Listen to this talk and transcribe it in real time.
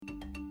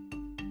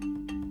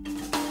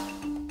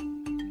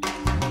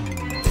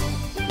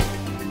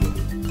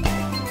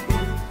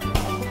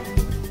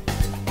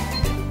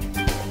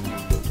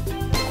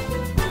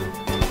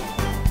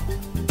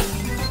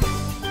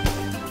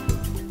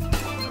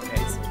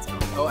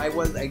Oh, I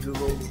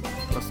Googled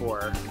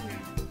before. And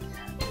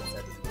it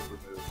said to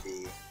remove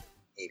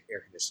the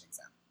air conditioning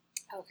sound.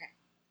 Okay.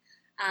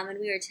 And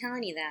we were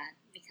telling you that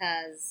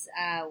because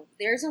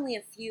there's only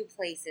a few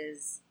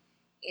places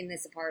in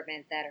this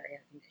apartment that are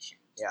air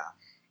conditioned. Yeah.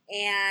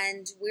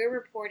 And we're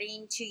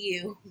reporting to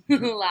you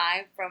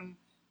live from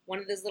one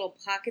of those little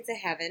pockets of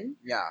heaven.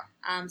 Yeah.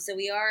 So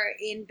we are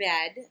in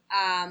bed,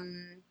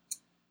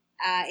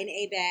 in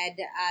a bed,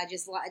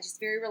 just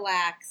very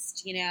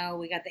relaxed. You know,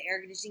 we got the air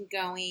conditioning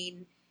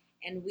going,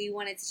 and we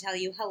wanted to tell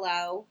you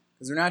hello.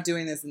 Because we're not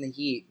doing this in the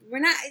heat. We're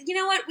not. You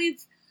know what?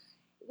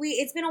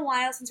 It's been a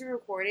while since we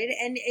recorded,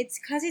 and it's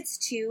because it's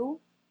too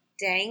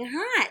dang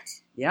hot.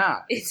 Yeah,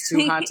 it's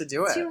too hot to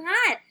do it. It's too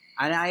hot.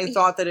 And I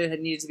thought that it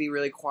had needed to be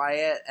really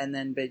quiet, but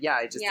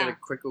I just Yeah. did a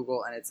quick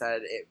Google, and it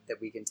said that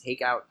we can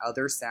take out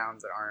other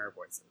sounds that aren't our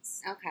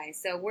voices. Okay,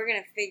 so you're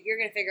gonna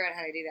figure out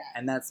how to do that.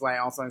 And that's why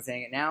also I'm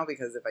saying it now,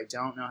 because if I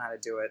don't know how to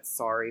do it,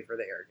 sorry for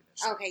the air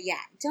conditioning. Okay, yeah,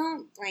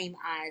 don't blame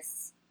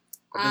us.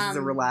 But this is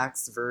a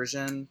relaxed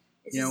version.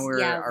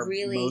 We're our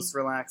really most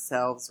relaxed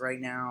selves right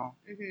now.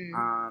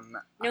 Mm-hmm.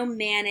 No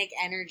manic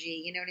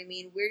energy, you know what I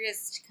mean? We're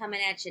just coming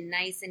at you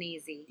nice and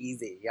easy.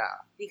 Easy, yeah.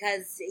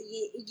 Because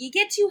you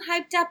get too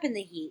hyped up in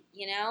the heat,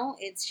 you know?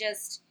 It's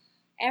just,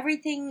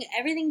 everything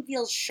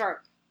feels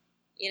sharp,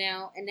 you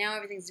know? And now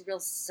everything's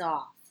real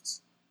soft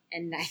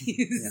and nice.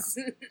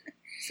 Yeah.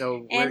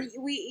 So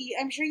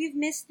I'm sure you've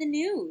missed the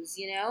news,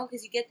 you know?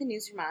 Because you get the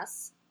news from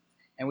us.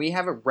 And we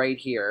have it right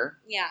here.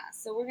 Yeah,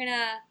 so we're going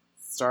to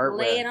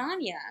lay it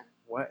on you.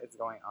 What is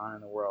going on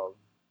in the world?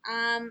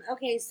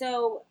 Okay,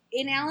 so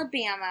in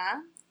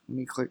Alabama. Let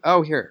me click.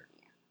 Oh, here.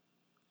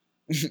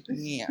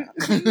 Yeah.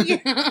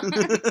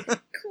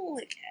 Cool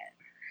again.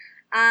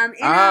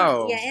 In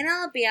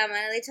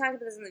Alabama, they talked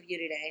about this on The View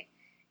today.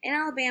 In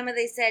Alabama,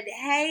 they said,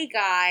 hey,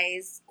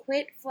 guys,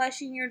 quit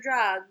flushing your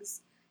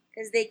drugs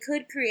because they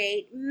could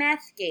create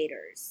meth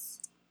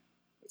gators,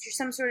 which are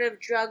some sort of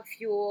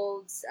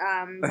drug-fueled,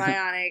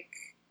 bionic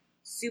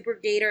super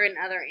gator and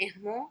other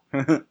animal.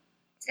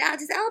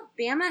 Does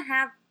Alabama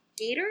have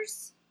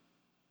gators?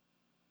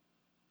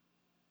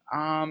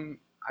 I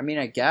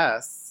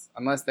guess.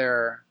 Unless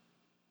they're...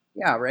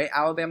 Yeah, right?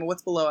 Alabama.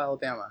 What's below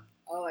Alabama?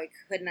 Oh, I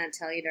could not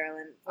tell you,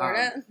 darling.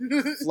 Florida?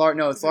 It's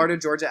Florida,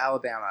 Georgia,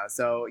 Alabama.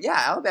 So,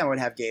 yeah, Alabama would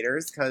have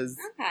gators, because...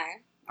 Okay.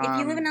 If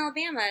you live in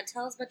Alabama,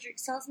 tell us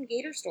some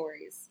gator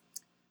stories.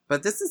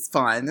 But this is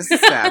fun. This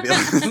is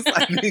fabulous.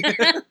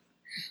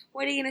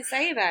 What are you going to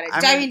say about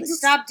it?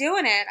 Stop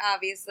doing it,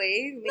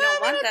 obviously. We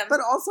don't want them. But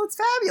also, it's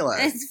fabulous.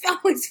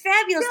 It's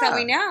fabulous that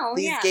we know.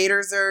 These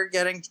gators are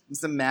getting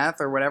some meth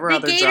or whatever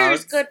other drugs. The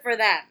gator's good for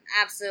them.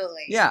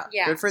 Absolutely. Yeah,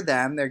 good for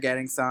them. They're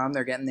getting some.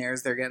 They're getting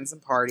theirs. They're getting some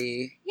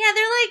party. Yeah,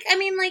 they're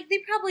they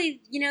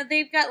probably,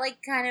 they've got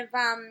kind of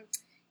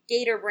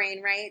gator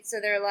brain, right? So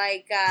they're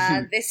like,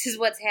 this is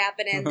what's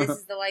happening. This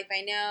is the life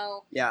I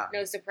know. Yeah.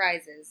 No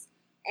surprises.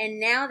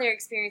 And now they're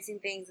experiencing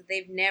things that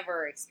they've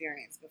never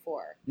experienced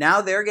before.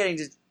 Now they're getting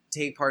to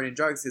take part in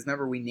drugs, because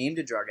remember, we named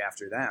a drug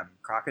after them.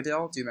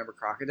 Crocodile? Do you remember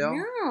Crocodile?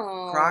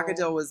 No.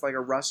 Crocodile was like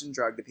a Russian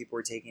drug that people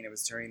were taking. It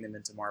was turning them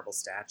into marble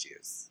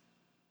statues.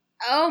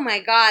 Oh my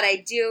God,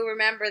 I do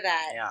remember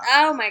that. Yeah.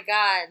 Oh my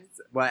God.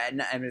 Well,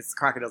 and it's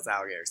crocodiles,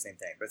 alligators, same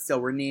thing. But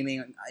still, we're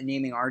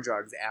naming our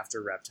drugs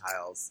after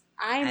reptiles.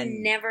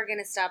 I'm never going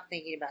to stop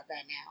thinking about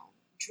that now.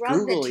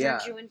 Drug that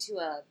turns you into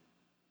a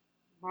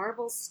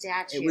marble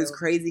statue. It was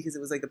crazy because it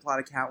was like the plot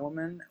of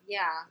Catwoman.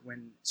 Yeah.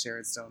 When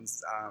Sharon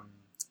Stone's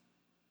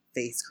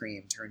face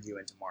cream turned you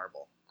into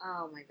marble.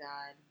 Oh my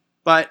God.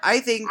 But I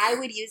think I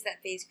would use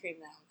that face cream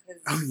though.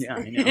 Oh yeah,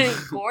 I know.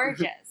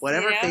 Gorgeous.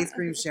 Whatever face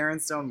cream Sharon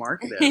Stone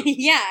marketed.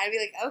 Yeah, I'd be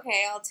like,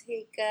 okay, I'll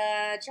take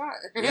a jar.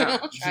 Yeah,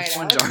 I'll try just it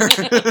one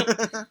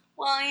out. jar.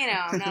 Well,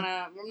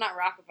 I'm not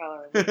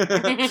Rockefeller.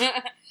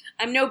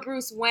 I'm no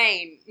Bruce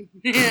Wayne.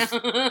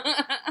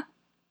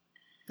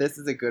 This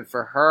is a good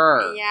for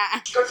her. Yeah.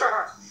 Good for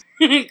her.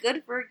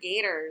 Good for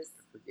gators.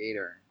 Good for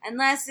gator.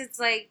 Unless it's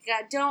like,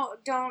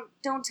 don't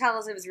tell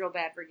us it was real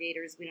bad for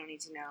gators. We don't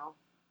need to know.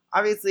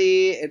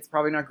 Obviously, it's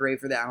probably not great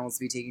for the animals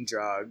to be taking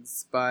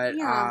drugs, but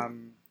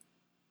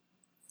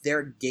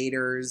they're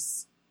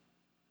gators,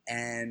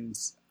 and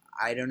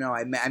I don't know.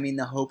 I mean,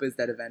 the hope is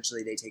that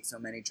eventually they take so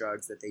many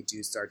drugs that they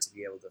do start to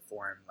be able to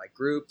form like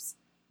groups,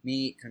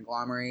 meet,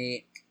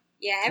 conglomerate,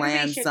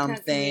 plan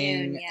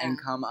something,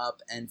 and come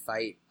up and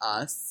fight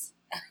us.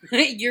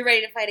 You're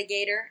ready to fight a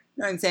gator?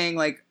 No, I'm saying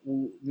like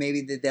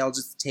maybe they'll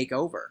just take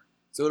over.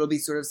 So it'll be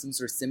sort of some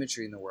sort of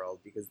symmetry in the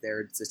world because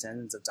they're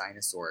descendants of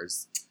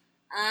dinosaurs.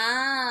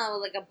 Oh,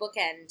 like a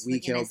bookend. We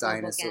like killed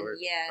dinosaurs.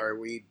 Yeah. Or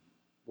we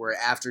were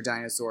after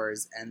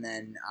dinosaurs, and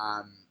then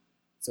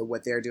so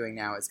what they're doing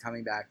now is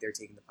coming back. They're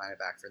taking the planet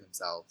back for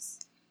themselves.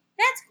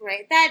 That's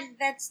great.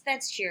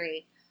 That's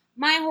cheery.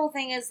 My whole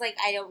thing is like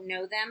I don't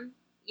know them.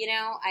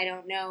 I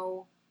don't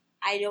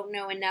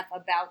know enough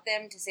about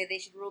them to say they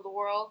should rule the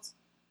world.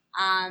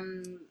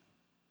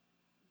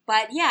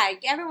 But yeah,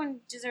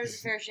 everyone deserves a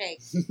fair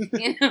shake.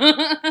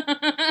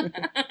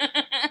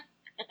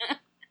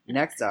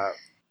 Next up.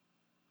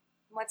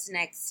 What's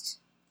next?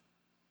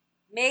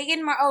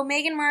 Meghan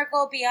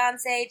Markle,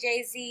 Beyonce,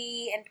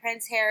 Jay-Z, and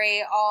Prince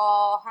Harry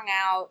all hung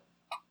out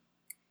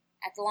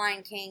at the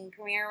Lion King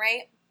premiere,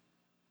 right?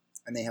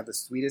 And they have the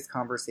sweetest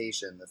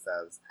conversation, this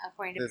says.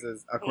 According to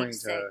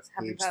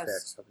page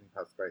 6, Huffington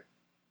Post, right.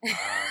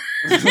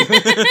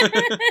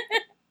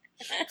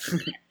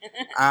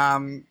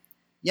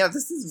 Yeah,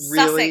 this is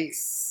really...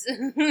 Sussex.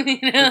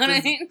 You know what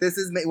I mean?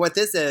 What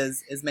this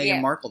is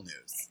Meghan Markle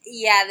news.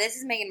 Yeah, this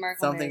is Meghan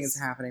Markle Something news.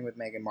 is happening with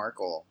Meghan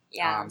Markle.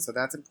 Yeah. So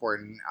that's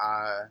important.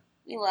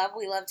 We love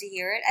to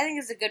hear it. I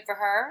think this is good for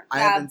her. We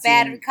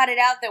cut it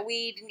out that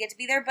we didn't get to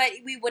be there, but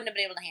we wouldn't have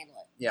been able to handle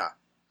it. Yeah.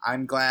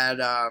 I'm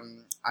glad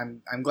I'm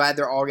glad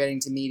they're all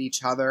getting to meet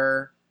each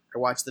other. I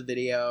watched the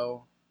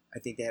video. I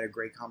think they had a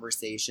great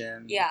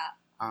conversation. Yeah.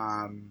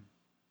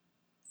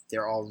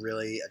 They're all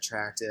really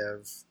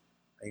attractive.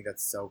 I think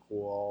that's so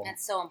cool.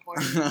 That's so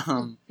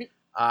important.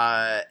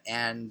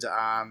 And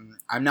I'm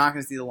not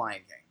going to see The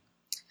Lion King.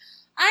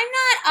 I'm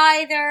not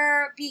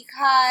either,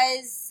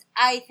 because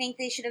I think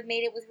they should have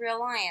made it with real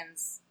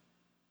lions.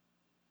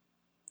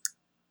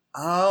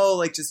 Oh,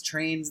 like just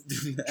trained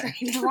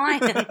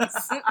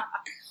lions.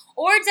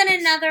 Or done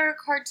another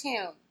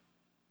cartoon.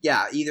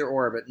 Yeah, either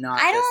or, but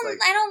not. I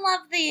don't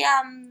love the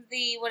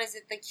what is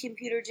it? The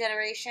computer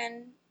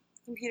generators.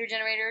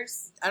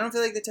 I don't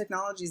feel like the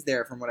technology's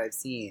there from what I've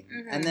seen.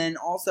 Mm-hmm. And then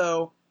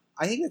also,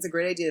 I think it's a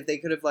great idea if they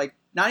could have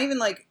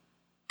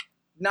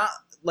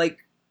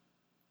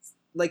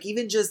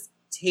even just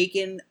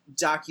taken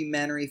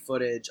documentary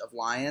footage of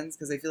lions,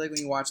 because I feel like when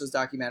you watch those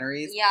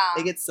documentaries,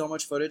 they get so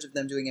much footage of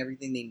them doing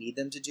everything they need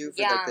them to do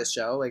for like this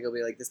show. Like it'll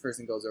be like this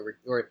person goes over,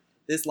 or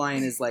this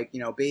lion is like,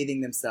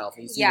 bathing themselves,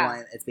 and you see the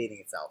lion, it's bathing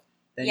itself.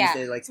 Then you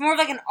say, like, it's more of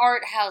like an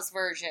art house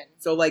version.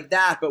 So like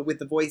that, but with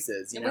the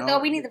voices, No,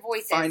 we need the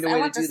voices. Find a way I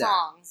want to do the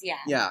songs, that.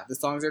 Yeah, the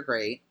songs are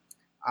great.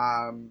 But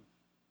I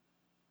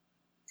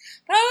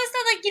always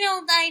thought,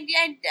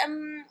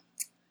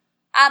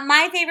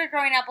 my favorite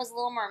growing up was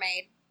Little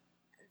Mermaid.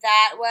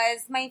 That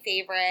was my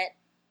favorite.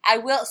 I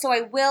will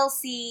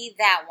see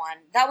that one.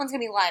 That one's gonna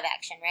be live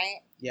action,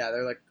 right? Yeah,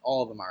 they're like,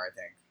 all of them are, I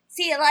think.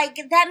 See, like,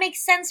 that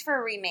makes sense for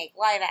a remake,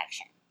 live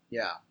action.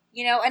 Yeah.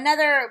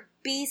 Another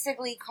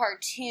basically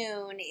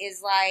cartoon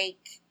is like,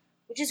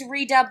 we'll just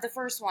redub the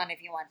first one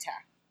if you want to.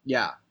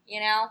 Yeah.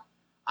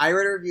 I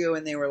read a review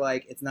and they were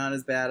like, it's not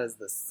as bad as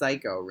the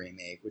Psycho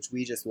remake, which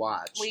we just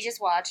watched.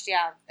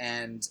 Yeah.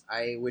 And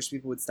I wish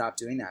people would stop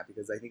doing that,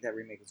 because I think that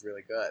remake was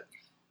really good.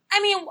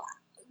 I mean,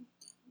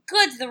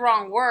 good's the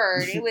wrong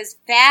word. It was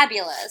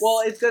fabulous.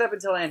 Well, it's good up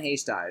until Anne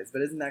Heche dies,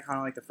 but isn't that kind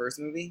of like the first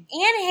movie?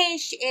 Anne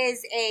Heche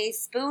is a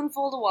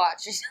spoonful to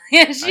watch.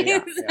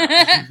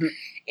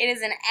 It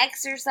is an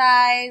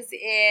exercise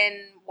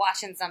in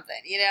watching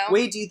something,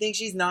 Wait, do you think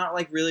she's not,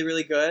 like, really,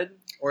 really good?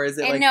 Or is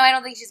it like... No, I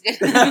don't think she's good.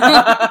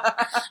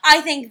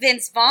 I think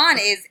Vince Vaughn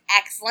is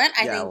excellent.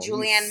 I think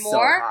Julianne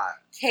Moore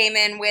came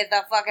in with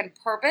a fucking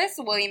purpose.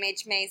 William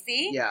H.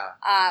 Macy. Yeah.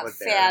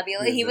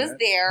 Fabulous. He was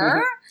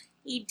there.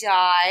 He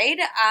died.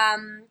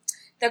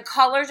 The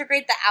colors are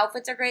great. The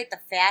outfits are great.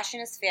 The fashion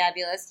is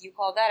fabulous. You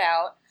called that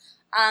out.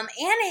 Anne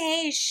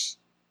Heche,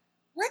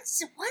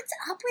 what's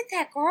up with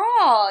that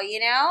girl,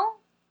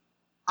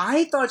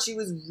 I thought she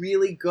was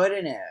really good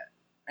in it.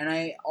 And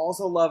I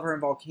also love her in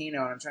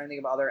Volcano. And I'm trying to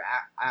think of other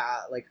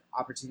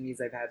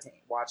opportunities I've had to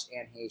watch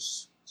Anne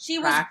Heche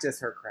practice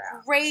her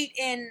craft. Great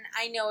in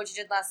I Know What You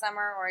Did Last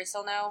Summer, or I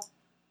Still Know.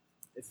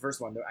 It's the first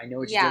one. I Know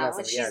What You Did Last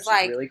Summer. She's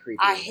like, really creepy.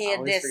 I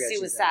hid this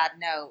suicide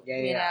note.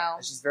 Yeah.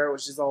 She's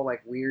all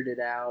like weirded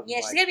out. Yeah,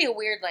 she's gonna be a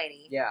weird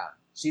lady. Yeah,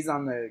 she's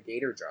on the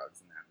gator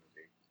drugs in that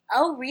movie.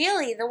 Oh,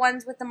 really? The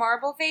ones with the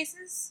marble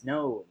faces?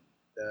 No,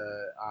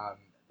 the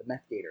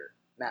meth gator.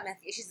 Meth.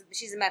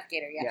 She's a meth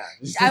gator. Yeah.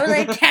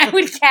 I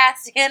would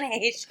cast Anne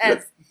Heche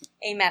as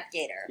a meth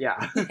gator.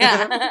 Yeah.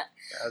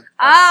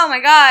 Oh my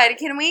god!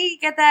 Can we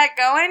get that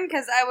going?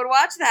 Because I would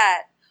watch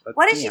that.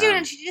 What did she do?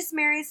 Did she just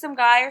marry some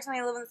guy or something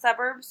who live in the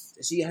suburbs?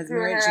 She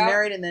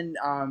married and then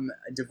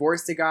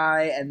divorced a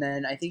guy, and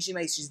then I think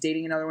she's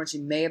dating another one. She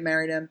may have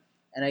married him,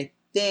 and I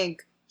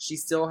think she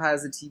still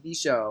has a TV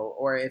show,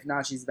 or if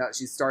not, she's about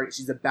to start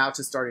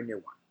a new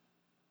one.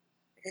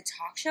 Like a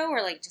talk show,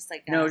 or like just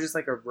like just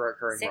like a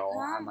recurring role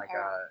on like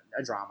a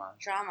drama.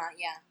 Drama,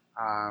 yeah.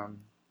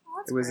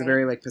 It was a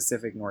very like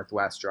Pacific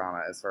Northwest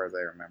drama, as far as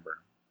I remember.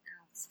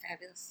 Oh, it's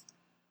fabulous.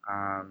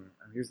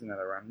 Here's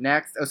another one.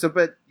 Next. Oh,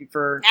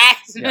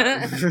 Next.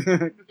 Yeah.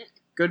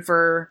 Good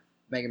for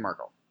Meghan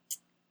Markle.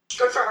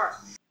 Good for her.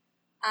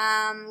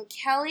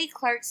 Kelly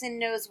Clarkson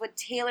knows what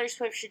Taylor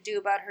Swift should do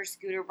about her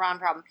Scooter Braun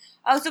problem.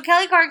 Oh, so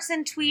Kelly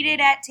Clarkson tweeted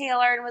at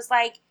Taylor and was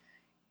like,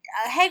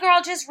 hey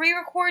girl, just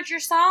re-record your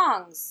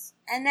songs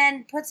and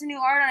then put some new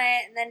art on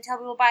it and then tell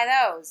people to buy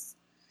those.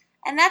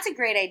 And that's a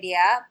great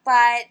idea,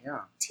 but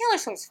Taylor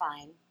Swift's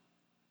fine.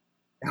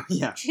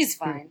 Yeah. She's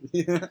fine.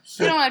 We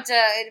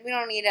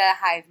don't need a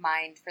hive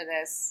mind for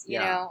this, you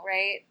know,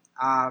 right?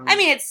 I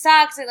mean, it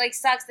sucks. It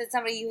sucks that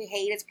somebody you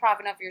hate is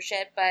propping up your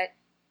shit, but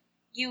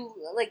you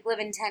live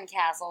in 10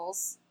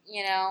 castles,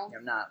 you know?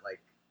 I'm not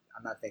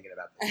I'm not thinking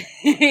about this.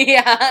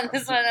 Yeah,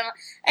 this one.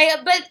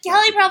 But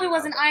Kelly probably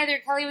wasn't either.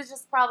 Kelly was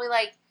just probably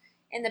like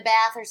in the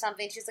bath or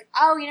something. She's like,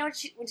 oh, you know what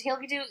Taylor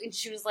could do? And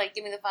she was like,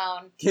 give me the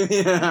phone.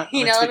 Yeah,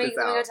 you know, let me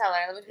go tell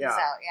her. Let me tweet this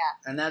out. Yeah.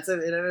 And it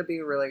ended up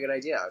being a really good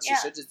idea. She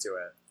should just do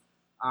it.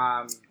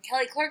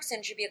 Kelly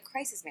Clarkson should be a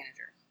crisis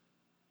manager.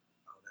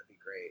 Oh, that'd be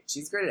great.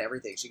 She's great at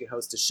everything. She could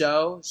host a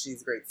show.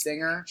 She's a great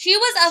singer. She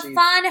was a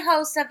fun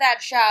host of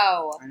that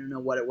show. I don't know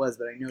what it was,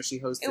 but I know she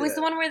hosted it. It was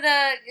the one where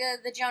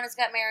the Jonas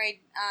got married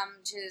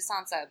to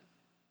Sansa.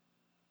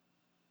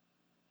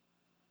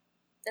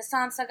 The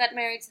Sansa got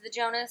married to the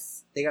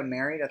Jonas. They got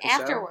married at the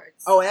show?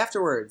 Afterwards. Oh,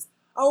 afterwards.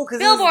 Oh,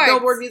 because it was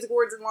Billboard Music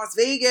Awards in Las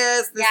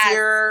Vegas this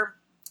year.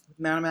 With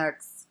Madam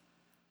X.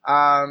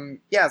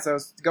 Yeah, so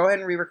go ahead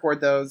and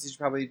re-record those. You should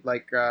probably,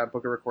 book a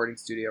recording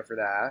studio for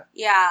that.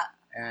 Yeah.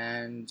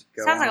 And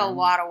go Sounds like a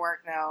lot of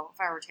work, though. If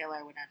I were Taylor,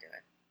 I would not do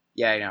it.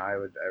 Yeah, I know. I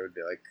would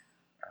be like,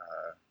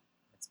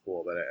 it's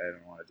cool, but I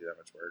don't want to do that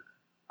much work.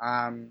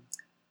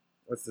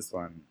 What's this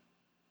one?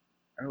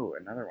 Oh,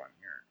 another one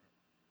here.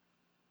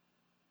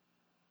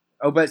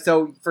 Oh, but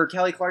so for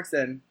Kelly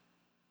Clarkson,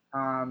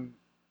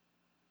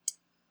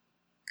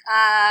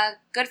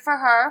 good for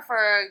her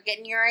for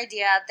getting your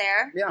idea out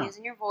there,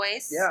 using your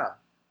voice, saying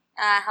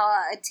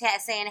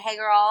 "Hey,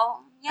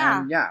 girl,"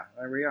 there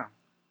we go.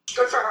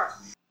 Good for her.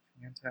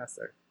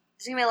 Fantastic.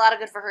 There's gonna be a lot of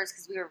good for hers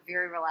because we were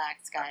very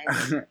relaxed,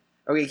 guys.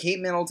 Okay,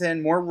 Kate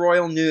Middleton. More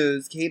royal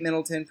news. Kate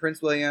Middleton,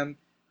 Prince William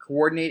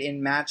coordinate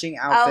in matching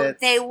outfits. Oh,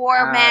 they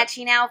wore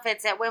matching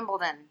outfits at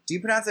Wimbledon. Do you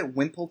pronounce it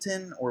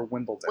Wimbledon or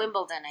Wimbledon?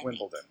 Wimbledon, I think.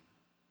 Wimbledon.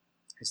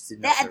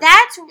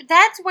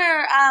 That's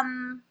where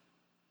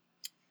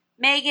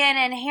Meghan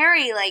and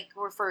Harry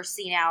were first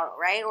seen out,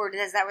 right? Or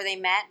is that where they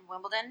met in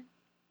Wimbledon?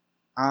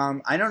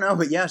 I don't know,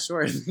 but yeah,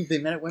 sure. They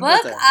met at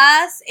Wimbledon. Book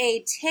us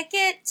a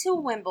ticket to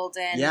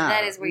Wimbledon. Yeah,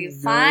 that is where you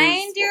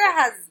find your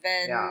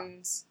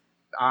husband.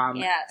 Yeah.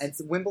 Yes. And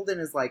so Wimbledon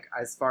is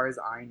as far as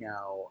I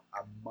know,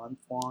 a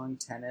month-long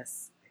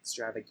tennis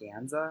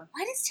extravaganza.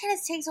 Why does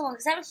tennis take so long?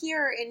 Because out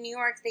here in New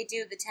York, they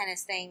do the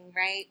tennis thing,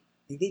 right?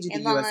 I think they do the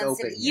U.S.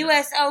 Open.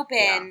 U.S.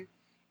 Open,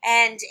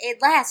 and it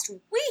lasts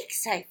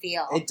weeks. I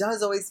feel it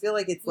does always feel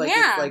like it's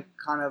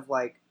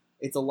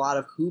it's a lot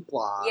of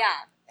hoopla.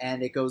 Yeah,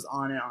 and it goes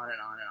on and on and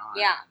on and on.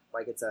 Yeah,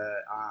 like it's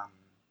a.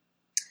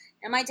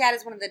 And my dad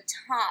is one of the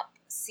top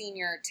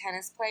senior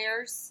tennis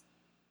players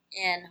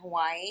in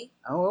Hawaii.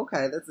 Oh,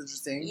 okay, that's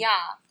interesting.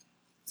 Yeah.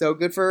 So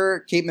good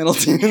for Kate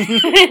Middleton.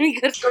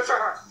 Good for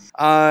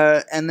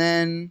her. And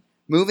then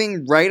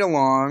moving right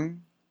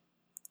along.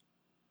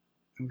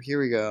 Oh, here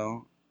we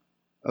go.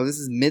 Oh, this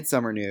is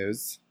Midsummer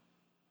news.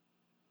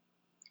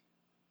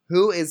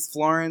 Who is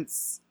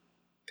Florence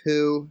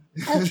Pugh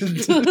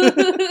dating?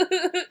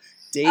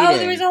 Oh,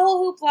 there was a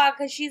whole hoopla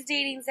because she's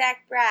dating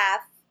Zach Braff,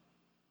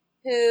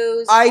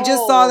 who's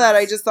just saw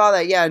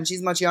that. Yeah, and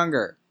she's much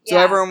younger. So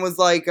everyone was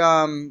like,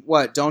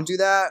 what, don't do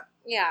that?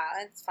 Yeah,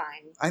 it's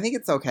fine. I think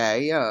it's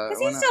okay, yeah.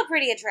 Because he's still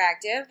pretty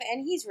attractive,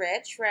 and he's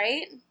rich,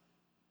 right?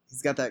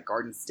 He's got that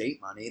Garden State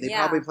money. They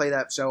probably play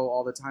that show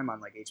all the time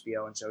on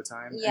HBO and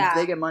Showtime. Yeah, and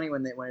they get money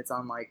when it's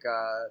on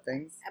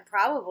things.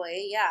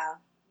 Probably, yeah.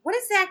 What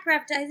has Zach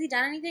Braff done? Has he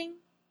done anything?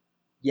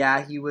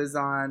 Yeah, he was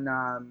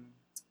on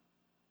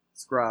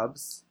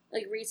Scrubs.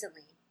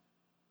 Recently,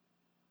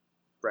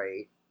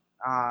 right?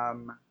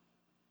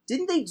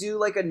 Didn't they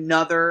do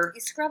another?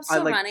 Is Scrubs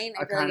still running?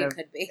 I feel like it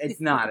could be. It's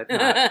not.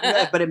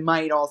 Yeah, but it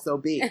might also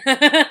be.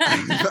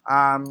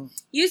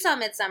 You saw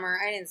Midsummer.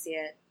 I didn't see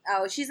it.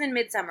 Oh, she's in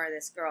Midsummer,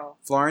 this girl.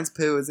 Florence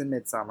Pugh is in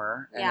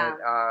Midsummer. Yeah.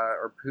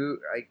 Or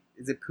Pugh.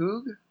 Is it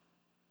Poog?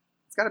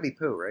 It's got to be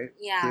Pugh, right?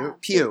 Yeah.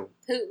 Pugh.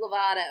 Pugh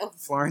Lovato.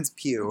 Florence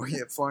Pugh.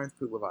 Yeah, Florence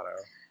Pugh Lovato.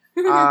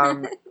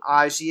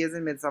 She is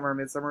in Midsummer.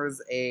 Midsummer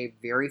is a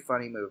very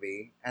funny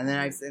movie. And then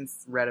I've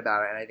since read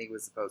about it, and I think it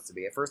was supposed to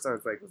be. At first I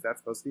was like, was that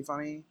supposed to be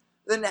funny?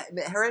 Then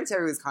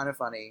Hereditary was kind of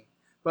funny.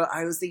 But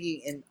I was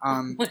thinking I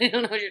don't know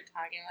what you're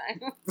talking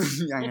about.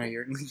 Yeah, I know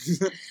you're...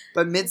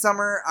 But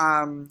Midsummer...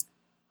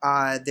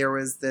 there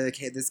was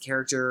this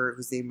character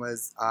whose name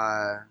was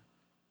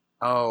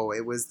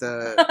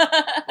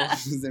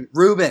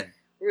Reuben.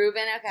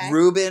 Reuben, okay.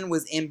 Reuben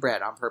was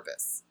inbred on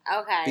purpose.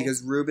 Okay.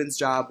 Because Reuben's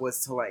job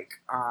was to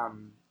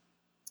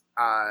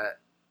I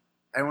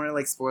don't want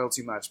to spoil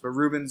too much, but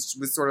Reuben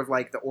was sort of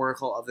the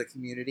oracle of the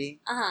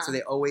community. Uh-huh. So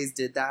they always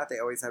did that. They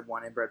always had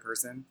one inbred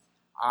person.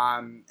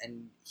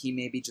 And he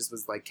maybe just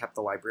was kept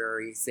the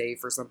library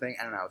safe or something.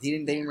 I don't know. They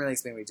didn't really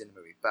explain what he did in the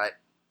movie. But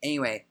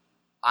anyway,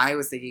 I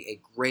was thinking a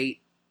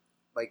great,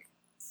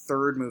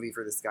 third movie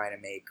for this guy to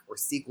make, or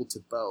sequel to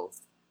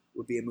both,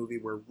 would be a movie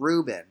where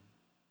Reuben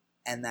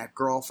and that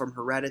girl from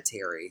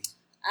Hereditary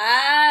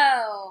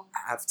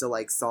have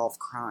to, solve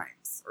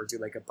crimes, or do,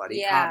 a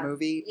buddy cop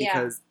movie.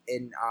 Because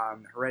in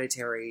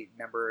Hereditary,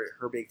 remember,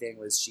 her big thing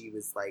was she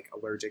was,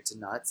 allergic to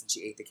nuts, and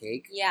she ate the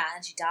cake. Yeah,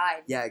 and she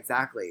died. Yeah,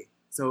 exactly.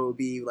 So it would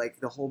be,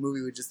 the whole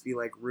movie would just be,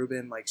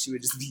 Reuben, she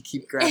would just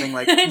keep grabbing,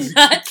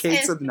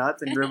 cakes with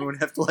nuts, and Reuben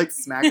would have to,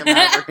 smack them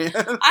out of her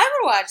hand. I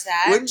would watch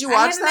that. Wouldn't you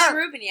watch that? I haven't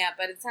met Reuben yet,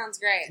 but it sounds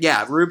great.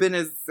 Yeah, Reuben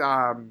is,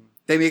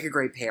 They make a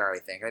great pair, I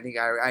think. I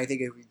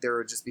think it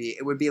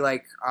would be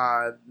like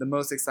the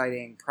most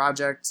exciting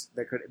project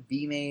that could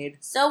be made.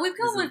 So we've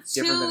come with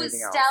two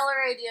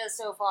stellar ideas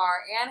so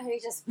far. Anne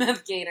Hage's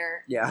Meth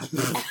Gator. Yeah.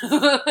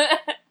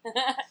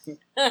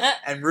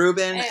 And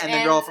Ruben and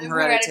the girl from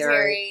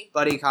Hereditary.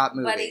 Buddy cop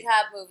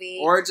movie.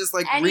 Or just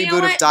like and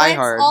reboot of Die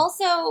Hard.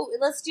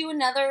 Let's do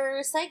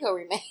another Psycho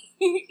remake.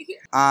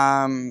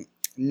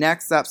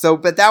 Next up.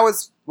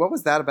 What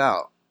was that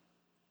about?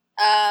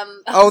 That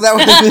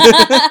was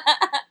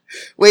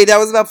wait, that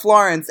was about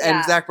Florence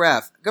and Zach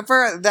Braff. Good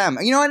for them.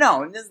 You know what?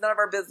 No, it's none of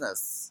our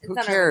business. Who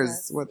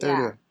cares what they're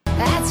doing?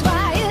 That's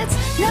why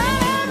it's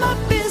none of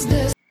my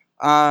business.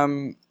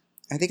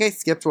 I think I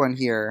skipped one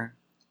here.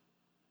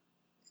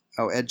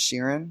 Oh, Ed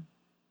Sheeran.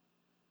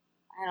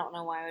 I don't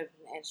know why I would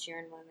put Ed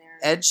Sheeran one there.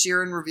 Ed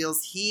Sheeran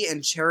reveals he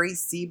and Cherry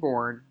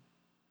Seaborn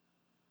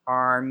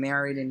are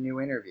married in new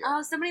interview.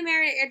 Oh, somebody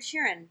married Ed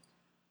Sheeran.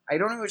 I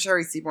don't know who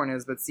Cherry Seaborn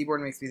is, but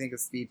Seaborn makes me think of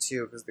Speed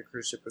 2 because the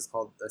cruise ship was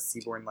called the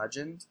Seaborn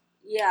Legend.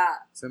 Yeah.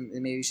 So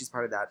maybe she's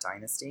part of that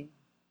dynasty?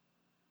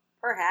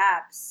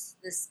 Perhaps.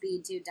 The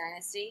Speed 2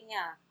 dynasty,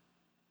 yeah.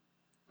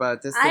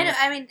 But this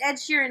I mean, Ed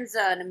Sheeran's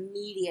an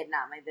immediate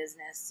not my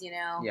business, you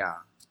know? Yeah.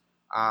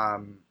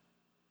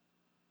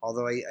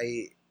 Although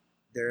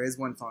there is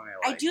one song I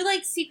like. I do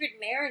like Secret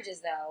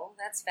Marriages, though.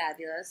 That's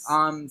fabulous.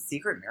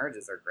 Secret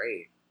Marriages are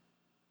great.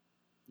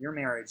 Your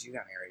marriage, you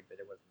got married, but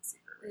it wasn't a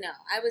secret, right? No,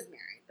 I was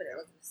married, but it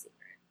wasn't a secret.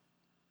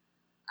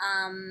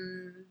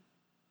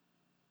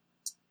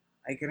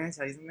 Can I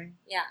tell you something?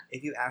 Yeah.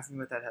 If you asked me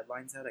what that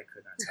headline said, I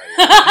could not tell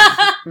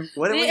you.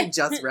 What if we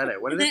just read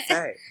it? What did it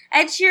say?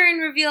 Ed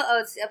Sheeran revealed... Oh,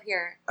 it's up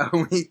here.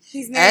 Oh, wait.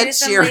 He's married Ed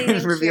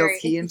Sheeran reveals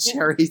he and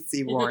Cherry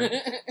Seaborn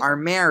are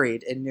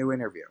married in new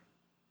interview.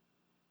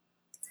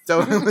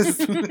 So it was...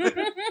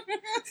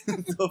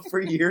 so for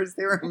years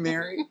they were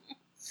married?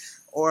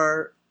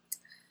 Or...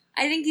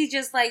 I think he's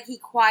just like, he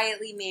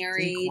quietly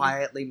married.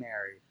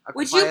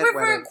 Would you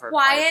prefer a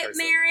quiet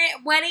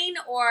wedding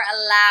or a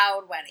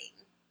loud wedding?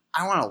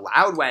 I want a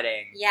loud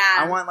wedding. Yeah.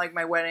 I want, like,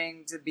 my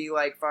wedding to be,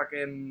 like,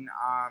 fucking,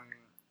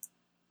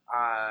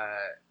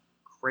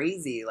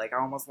 crazy. Like, I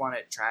almost want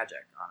it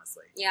tragic,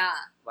 honestly. Yeah.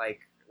 Like,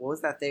 what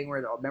was that thing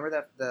where,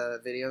 remember the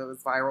video that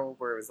was viral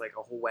where it was, like,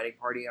 a whole wedding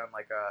party on,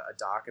 like, a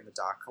dock and the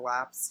dock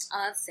collapsed?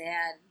 Oh, that's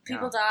sad.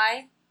 People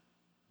die?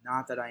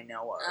 Not that I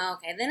know of.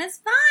 Okay, then it's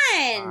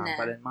fine.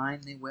 But in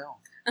mine, they will.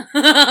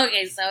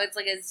 Okay, so it's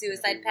like a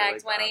suicide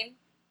pact wedding?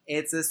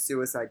 It's a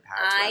suicide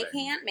pact wedding. I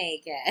can't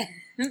make it.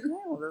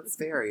 Well, that's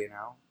fair, you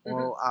know.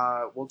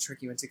 We'll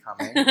trick you into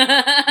coming. Your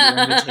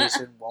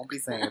invitation won't be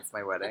saying it's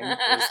my wedding. It'll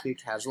just be a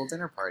casual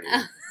dinner party.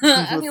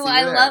 Okay, well,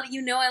 I love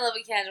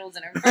a casual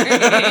dinner party.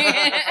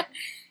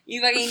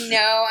 You fucking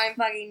know I'm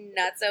fucking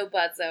nutso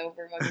butso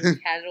for fucking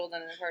casual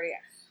dinner party.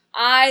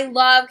 I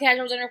love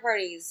casual dinner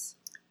parties.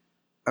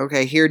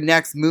 Okay, here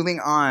next, moving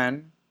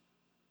on.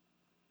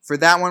 For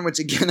that one, which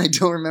again, I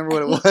don't remember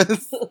what it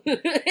was.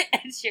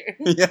 Sure.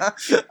 Yeah.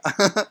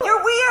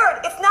 You're weird.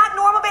 It's not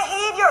normal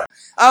behavior.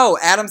 Oh,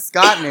 Adam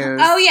Scott news.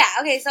 Oh, yeah.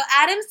 Okay, so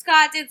Adam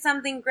Scott did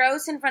something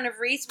gross in front of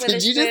Reese Witherspoon.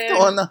 Did you just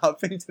go on the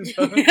Huffington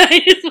Post? I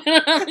just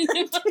went on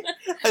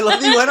I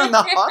love you went on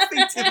the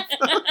Huffington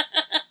Post.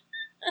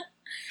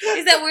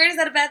 Is that weird? Is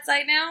that a bad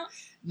site now?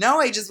 No,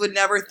 I just would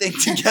never think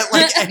to get,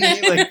 like,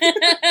 any, like...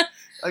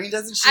 I mean,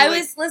 doesn't she,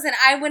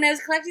 when I was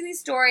collecting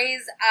these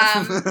stories,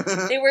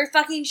 they were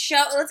fucking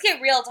let's get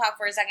real talk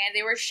for a second.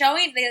 They were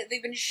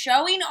they've been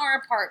showing our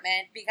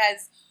apartment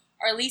because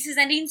our lease is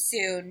ending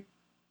soon.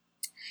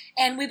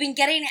 And we've been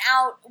getting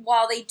out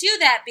while they do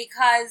that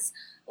because,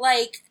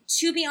 like,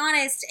 to be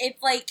honest, if,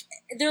 like,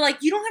 they're like,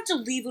 you don't have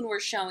to leave when we're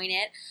showing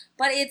it.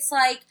 But it's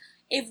like,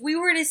 if we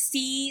were to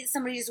see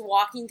somebody just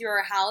walking through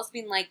our house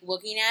being, like,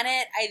 looking at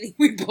it, I think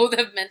we both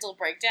have mental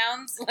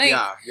breakdowns. Like,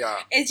 yeah.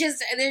 It's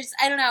just,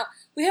 I don't know.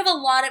 We've had a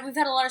lot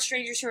of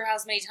strangers to our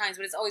house many times,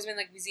 but it's always been,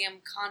 like,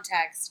 museum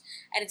context.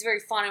 And it's very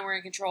fun and we're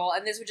in control.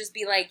 And this would just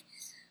be, like,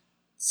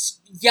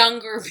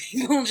 younger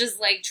people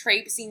just, like,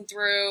 traipsing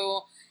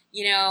through.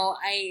 You know,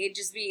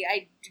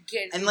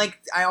 And, like,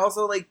 I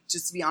also, like,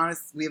 just to be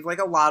honest, we have, like,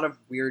 a lot of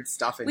weird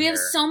stuff in here. We have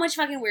so much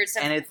fucking weird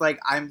stuff. And it's, like,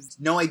 I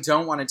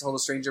don't want a total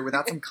stranger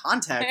without some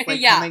context,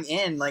 like, coming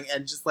in, like,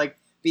 and just, like,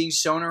 being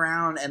shown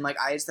around, and, like,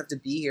 I just have to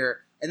be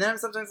here. And then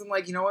sometimes I'm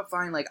like, you know what,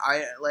 fine, like,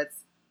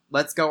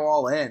 let's go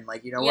all in.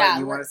 Like, you know what,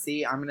 you want to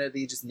see, I'm going to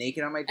be just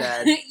naked on my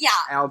bed. Yeah.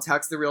 And I'll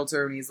text the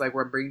realtor, and he's like,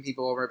 we're bringing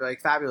people over. I'll be like,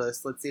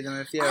 fabulous, let's see them in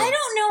a few. I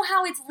don't know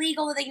how it's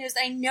legal that they can do this.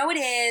 I know it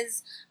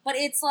is, but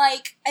it's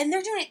like, and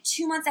they're doing it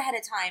 2 months ahead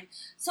of time.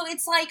 So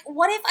it's like,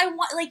 what if I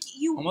want, like,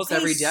 you almost pay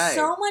every day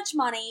so much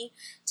money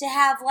to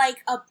have,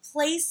 like, a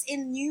place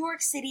in New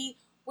York City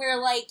where,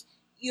 like,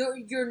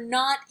 you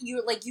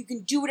can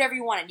do whatever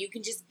you want. You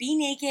can just be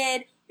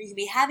naked, or you can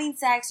be having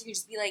sex, you can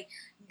just be, like,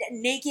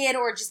 naked,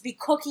 or just be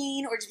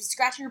cooking, or just be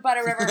scratching your butt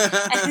or whatever.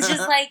 And it's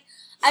just like,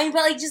 I mean,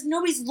 but like, just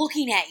nobody's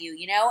looking at you,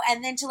 you know?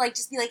 And then to like,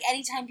 just be like,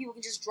 anytime people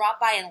can just drop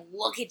by and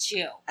look at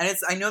you. And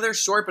I know they're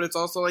short, but it's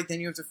also like, then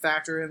you have to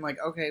factor in like,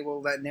 okay,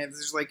 well,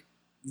 there's like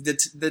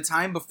the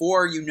time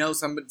before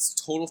some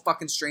total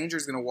fucking stranger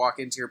is gonna walk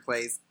into your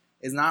place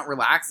is not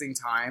relaxing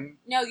time.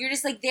 No, you're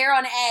just like there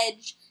on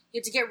edge. You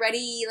have to get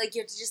ready. Like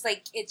you have to just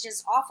like it's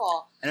just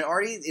awful. And it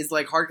already is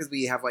like hard because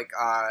we have like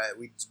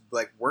we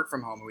like work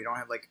from home and we don't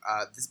have like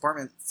this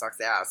apartment sucks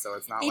ass, so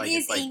it's not like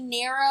it's like a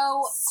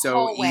narrow so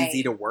hallway.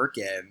 Easy to work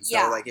in.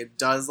 So like it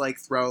does like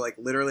throw like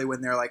literally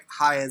when they're like,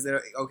 hi, is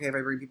it okay if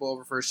I bring people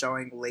over for a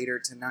showing later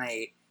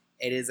tonight?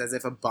 It is as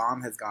if a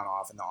bomb has gone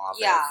off in the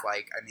office. Yeah.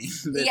 Like, I mean,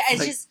 it's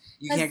like, just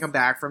you can't come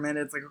back from it.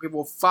 It's like, okay,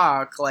 well,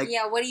 fuck. Like,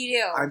 yeah, what do you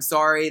do? I'm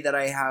sorry that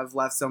I have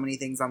left so many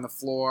things on the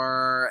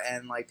floor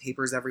and like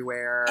papers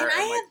everywhere. And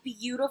I have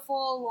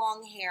beautiful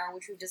long hair,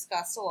 which we've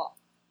discussed a lot.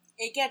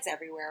 It gets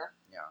everywhere.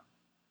 Yeah.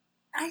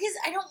 I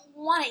don't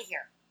want it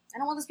here. I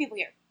don't want those people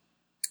here.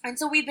 And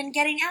so we've been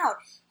getting out,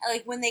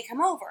 like when they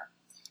come over.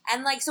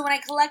 And, like, so when I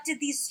collected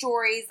these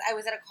stories, I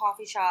was at a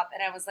coffee shop,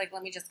 and I was like,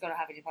 let me just go to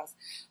Huffington Post.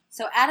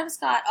 So Adam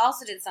Scott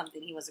also did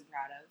something he wasn't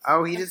proud of.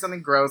 Oh, he did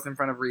something gross in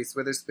front of Reese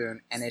Witherspoon,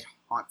 and it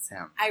haunts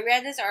him. I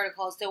read this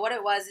article. So what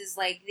it was is,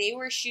 like, they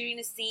were shooting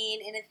a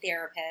scene in a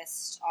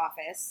therapist's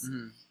office,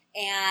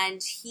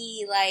 and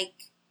he,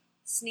 like,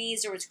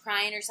 sneezed or was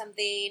crying or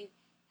something,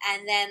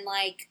 and then,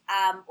 like,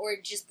 or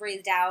just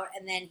breathed out,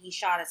 and then he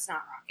shot a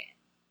snot rocket.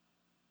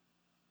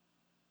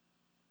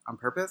 On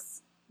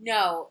purpose?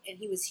 No, and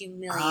he was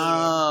humiliated.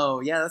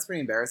 Oh, yeah, that's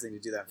pretty embarrassing to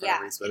do that in front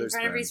of Reese Witherspoon. In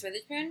front of Reese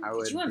Witherspoon?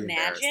 Could you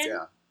imagine?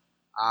 Yeah.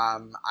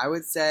 I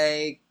would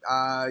say,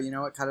 you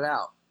know what, cut it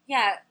out.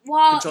 Yeah,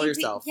 well... Control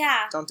yourself.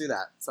 Yeah. Don't do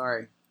that.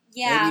 Sorry.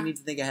 Yeah. Maybe you need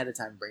to think ahead of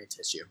time and bring a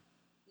tissue.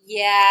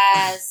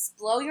 Yes.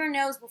 Blow your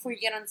nose before you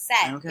get on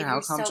set. I don't care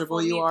how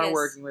comfortable you are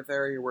working with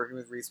her. You're working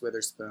with Reese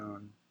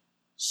Witherspoon.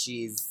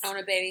 She's... Own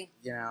it, baby.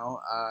 You know,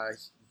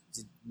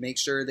 make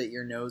sure that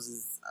your nose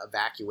is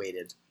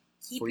evacuated.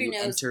 Keep your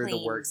nose clean. Enter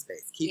the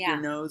workspace. Keep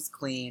your nose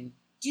clean.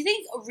 Do you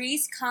think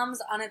Reese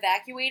comes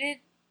unevacuated?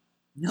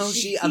 No,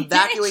 she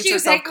evacuates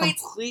herself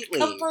completely.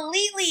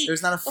 Completely.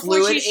 There's not a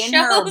fluid in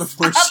her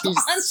before she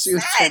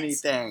shoots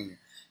anything.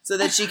 So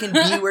that she can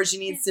be where she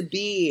needs to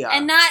be.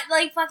 And not,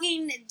 like,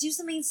 fucking do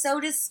something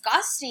so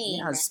disgusting.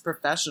 Yeah, it's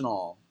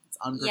professional. It's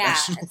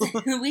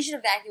unprofessional. Yeah. We should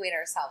evacuate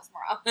ourselves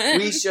more often.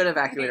 We should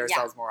evacuate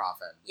ourselves more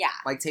often. Yeah.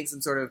 Like, take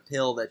some sort of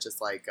pill that just,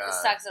 like...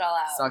 sucks it all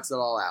out. Sucks it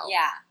all out.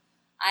 Yeah.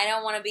 I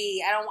don't want to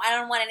be. I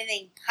don't want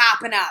anything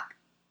popping up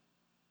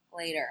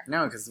later.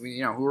 No, because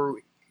you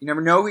never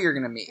know who you're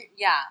gonna meet.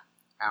 Yeah.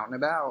 Out and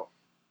about.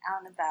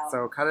 Out and about.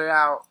 So cut it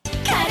out.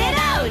 Cut it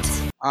out.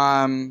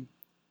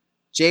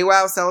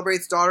 JWoww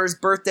celebrates daughter's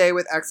birthday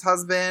with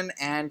ex-husband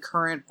and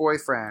current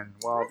boyfriend.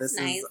 Well, That's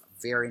this is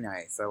very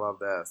nice. I love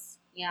this.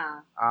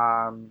 Yeah.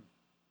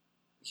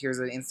 Here's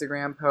an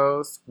Instagram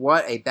post.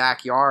 What a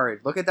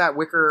backyard! Look at that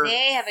wicker furniture.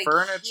 They have a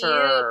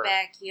cute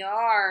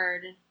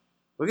backyard.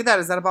 Look at that.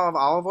 Is that a bottle of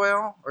olive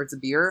oil? Or it's a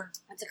beer?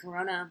 It's a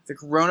Corona. It's a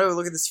Corona.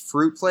 Look at this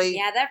fruit plate.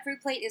 Yeah, that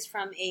fruit plate is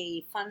from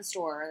a fun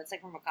store. It's like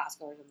from a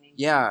Costco or something.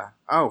 Yeah.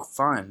 Oh,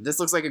 fun. This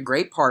looks like a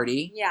great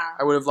party. Yeah.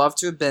 I would have loved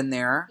to have been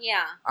there.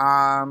 Yeah.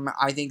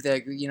 I think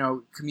that,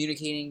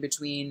 communicating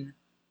between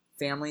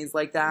families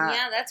like that.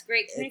 Yeah, that's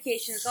great.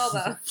 Communication is all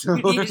about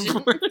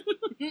communication.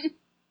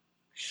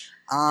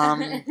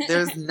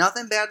 There's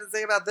nothing bad to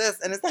say about this.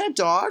 And is that a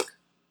dog?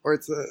 Or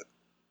it's a...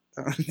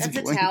 That's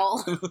a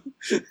towel.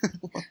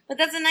 But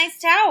that's a nice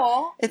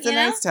towel. It's a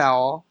nice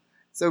towel.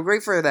 So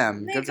great for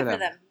them. Good for them.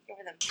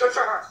 Good for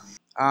her.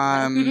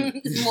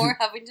 More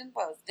Huffington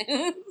Post.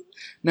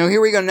 No,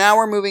 here we go. Now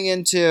we're moving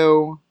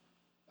into...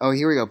 Oh,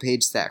 here we go.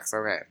 Page 6.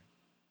 Okay.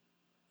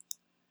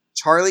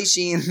 Charlie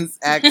Sheen's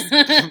ex,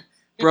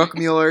 Brooke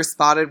Mueller,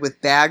 spotted with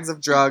bags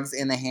of drugs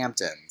in the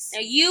Hamptons. Now,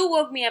 you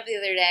woke me up the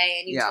other day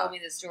and you told me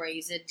this story.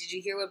 You said, did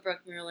you hear what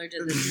Brooke Mueller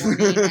did this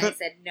morning? And I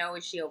said, no,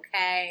 is she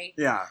okay?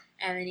 Yeah.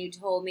 And then you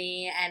told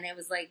me, and it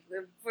was like,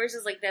 first it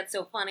was like, that's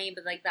so funny,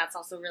 but like, that's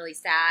also really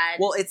sad.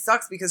 Well, it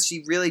sucks because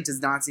she really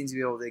does not seem to be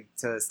able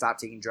to stop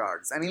taking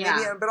drugs. I mean,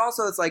 maybe, but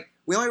also it's like,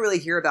 we only really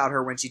hear about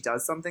her when she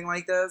does something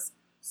like this.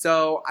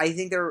 So I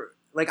think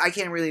I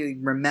can't really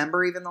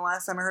remember even the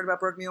last time I heard about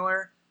Brooke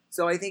Mueller.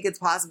 So I think it's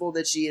possible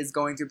that she is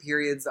going through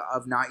periods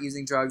of not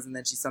using drugs and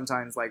then she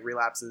sometimes like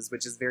relapses,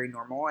 which is very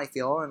normal, I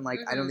feel. And like,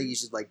 I don't think you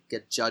should like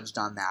get judged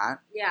on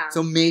that. Yeah.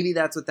 So maybe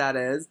that's what that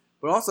is.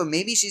 But also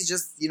maybe she's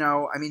just,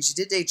 she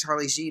did date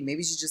Charlie Sheen.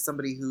 Maybe she's just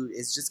somebody who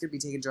is just going to be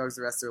taking drugs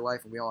the rest of their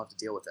life and we all have to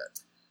deal with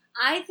it.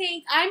 I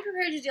think I'm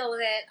prepared to deal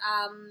with it.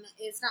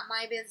 It's not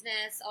my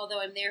business,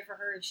 although I'm there for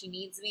her if she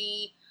needs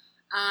me.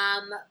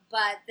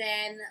 But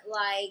then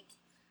like,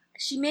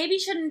 she maybe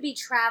shouldn't be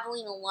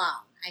traveling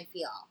alone. I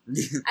feel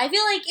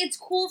like it's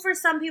cool for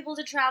some people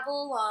to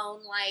travel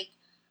alone. Like,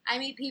 I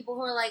meet people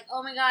who are like,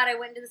 oh my God, I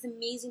went to this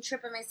amazing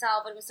trip by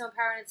myself. It was so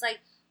empowering. It's like,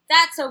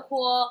 that's so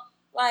cool.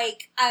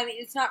 Like, I mean,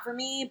 it's not for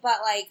me, but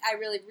like, I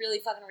really, really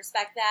fucking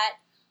respect that.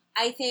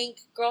 I think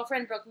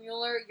girlfriend Brooke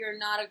Mueller, you're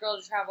not a girl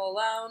to travel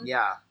alone.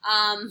 Yeah.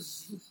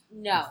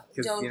 No,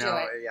 don't do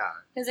it. Yeah.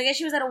 Because I guess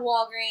she was at a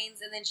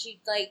Walgreens and then she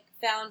like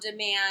found a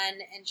man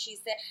and she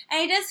said,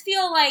 and it does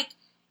feel like,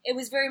 it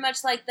was very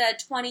much like the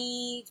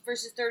 20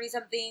 versus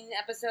 30-something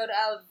episode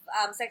of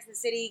Sex and the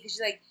City,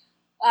 because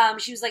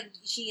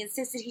she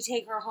insisted he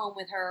take her home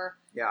with her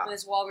from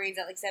this Walgreens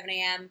at like 7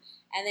 a.m.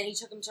 And then he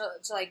took him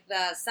to like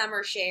the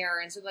summer share,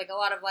 and so like a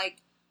lot of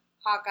like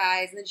hot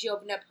guys. And then she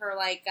opened up her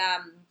like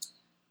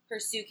her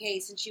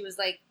suitcase, and she was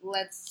like,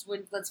 let's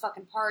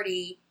fucking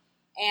party.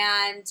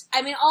 And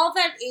I mean, all of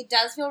that, it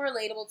does feel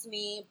relatable to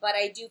me, but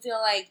I do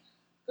feel like,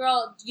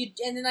 girl,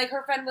 and then like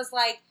her friend was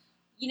like,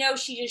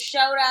 she just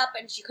showed up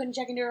and she couldn't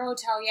check into her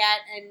hotel yet,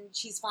 and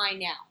she's fine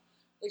now,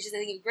 which is, I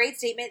think, a great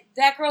statement.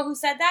 That girl who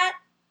said that,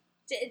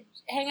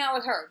 hang out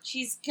with her.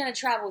 She's gonna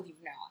travel with you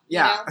from now on.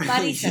 Yeah,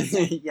 buddy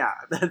sister. Yeah,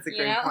 that's a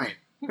great point.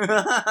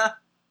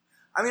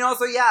 I mean,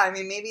 also, yeah. I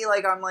mean, maybe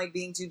like I'm like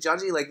being too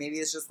judgy. Like maybe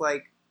it's just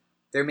like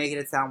they're making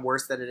it sound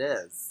worse than it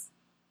is.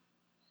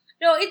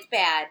 No, it's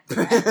bad.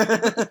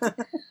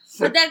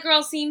 But that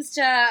girl seems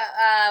to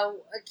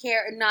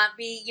care, not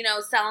be,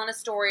 selling a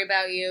story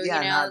about you.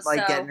 Yeah, not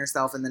like getting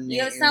herself in the news.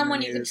 You have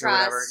someone you can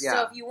trust. Yeah.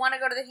 So if you want to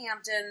go to the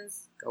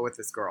Hamptons, go with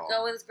this girl.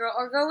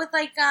 Or go with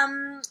like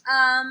an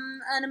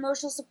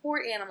emotional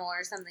support animal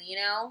or something.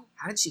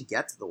 How did she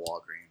get to the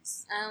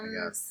Walgreens? I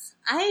guess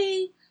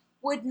I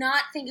would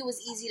not think it was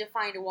easy to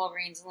find a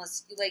Walgreens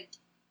unless you like.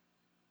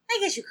 I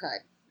guess you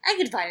could. I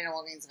could find it in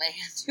Walgreens if I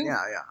had to.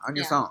 Yeah, on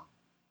your phone.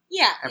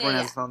 Yeah. Everyone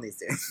has a phone these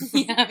days.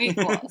 Yeah, okay,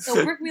 cool.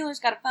 So Brooke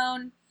Mueller's got a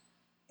phone.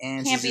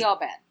 And can't be all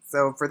bad.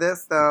 So for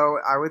this, though,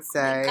 I would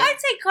say... I'd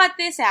say cut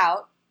this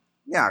out.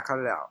 Yeah, cut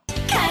it out.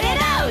 Cut it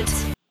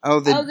out! Oh,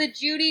 the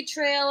Judy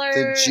trailer.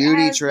 The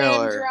Judy has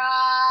trailer. Been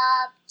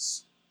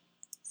dropped.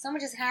 So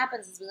much has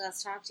happened since we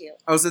last talked to you.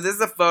 Oh, so this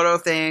is a photo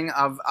thing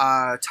of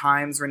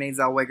times Renee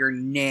Zellweger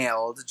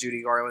nailed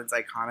Judy Garland's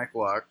iconic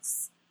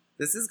looks.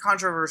 This is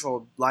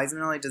controversial. Liza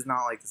Minnelli does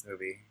not like this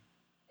movie.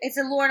 It's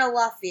a Lorna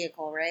Luft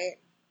vehicle, right?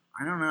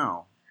 I don't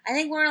know. I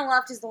think Lorna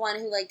Luft is the one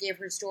who gave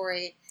her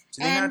story.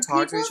 Do they not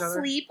talk to each other?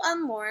 People sleep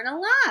on Lorna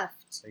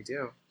Luft. They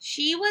do.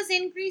 She was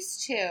in Grease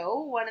 2,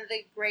 one of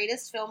the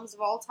greatest films of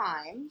all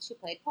time. She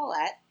played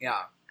Paulette.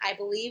 Yeah. I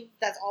believe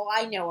that's all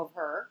I know of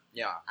her.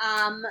 Yeah.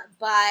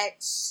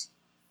 But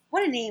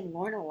what a name,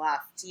 Lorna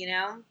Luft,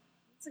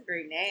 It's a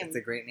great name. It's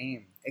a great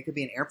name. It could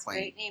be an airplane.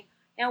 Great name.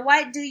 Now,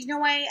 do you know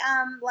why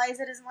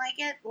Liza doesn't like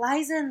it?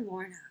 Liza and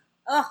Lorna.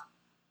 Ugh.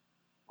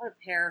 What a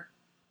pair.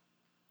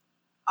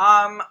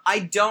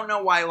 I don't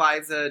know why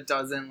Liza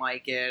doesn't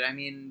like it. I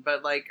mean,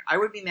 but like, I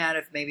would be mad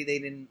if maybe they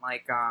didn't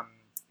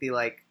be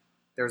like,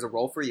 there's a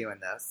role for you in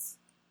this.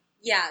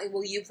 Yeah,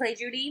 will you play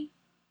Judy?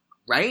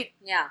 Right?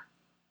 Yeah.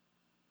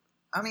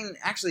 I mean,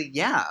 actually,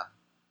 yeah.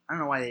 I don't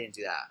know why they didn't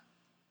do that.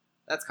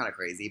 That's kind of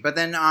crazy. But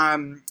then,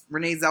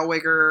 Renee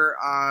Zellweger,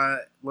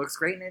 looks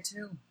great in it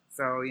too.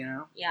 So,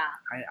 Yeah.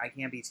 I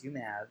can't be too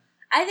mad.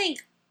 I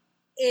think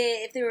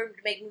if they were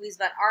to make movies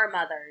about our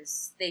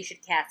mothers, they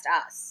should cast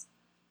us.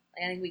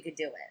 I think we could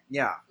do it.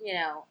 Yeah.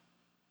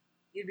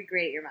 You'd be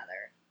great at your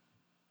mother.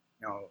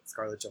 No,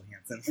 Scarlett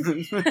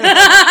Johansson.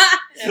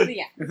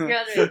 Yeah.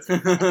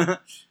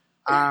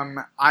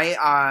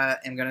 I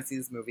am going to see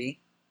this movie.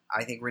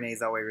 I think Renee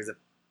Zellweger is,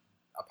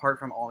 apart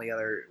from all the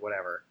other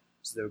whatever,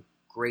 she's a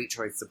great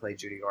choice to play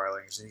Judy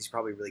Garland. She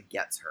probably really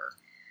gets her.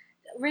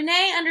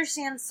 Renee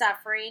understands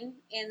suffering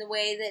in the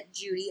way that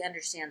Judy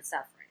understands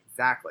suffering.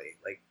 Exactly.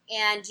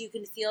 And you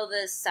can feel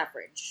the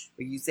suffrage.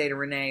 But you say to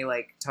Renee,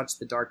 touch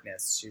the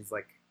darkness. She's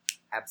like,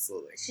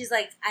 absolutely. She's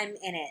like, I'm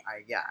in it.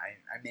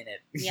 I'm in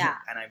it. Yeah.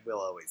 And I will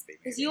always be.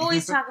 Because you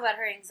always talk about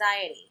her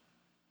anxiety.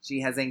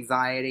 She has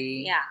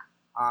anxiety.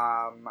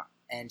 Yeah.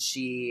 And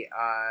she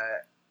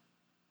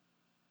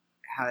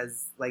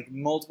has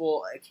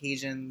multiple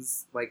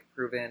occasions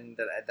proven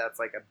that that's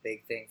a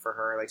big thing for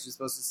her. She was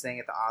supposed to sing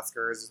at the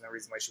Oscars. There's no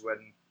reason why she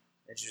wouldn't.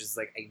 And she was just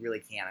I really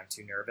can't. I'm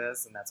too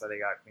nervous. And that's why they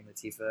got Queen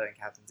Latifah and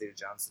Catherine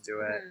Zeta-Jones to do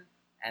it. Mm-hmm.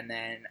 And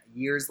then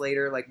years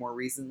later, more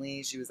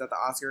recently, she was at the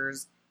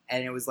Oscars,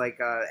 and it was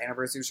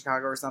anniversary of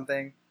Chicago or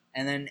something.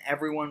 And then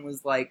everyone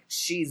was like,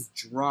 she's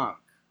drunk.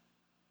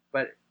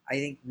 But I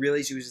think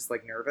really she was just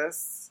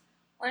nervous.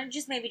 Or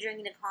just maybe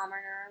drinking to calm her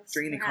nerves.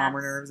 Drinking to calm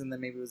her nerves, and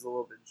then maybe it was a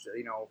little bit,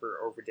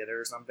 overdid it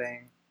or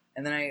something.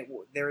 And then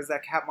there was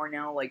that Kat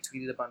Marnell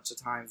tweeted a bunch of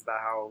times about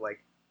how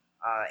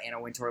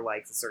Anna Wintour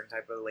likes a certain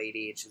type of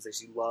lady, and she was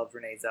she loved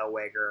Renee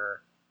Zellweger,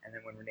 and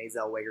then when Renee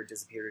Zellweger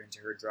disappeared into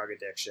her drug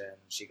addiction,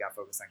 she got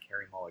focused on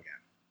Carey Mulligan.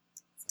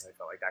 So I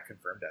felt like that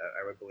confirmed it.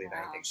 I would believe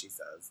anything she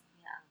says.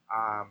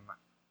 Yeah.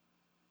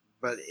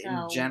 But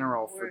in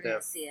general, for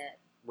this, see it.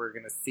 We're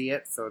gonna see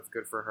it, so it's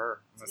good for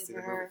her. I'm gonna see the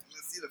movie. I'm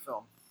gonna see the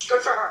film.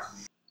 Good for her.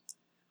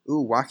 Ooh,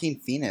 Joaquin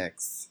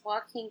Phoenix.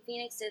 Joaquin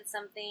Phoenix did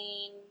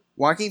something.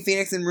 Joaquin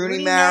Phoenix and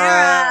Rooney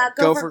Mara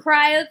go for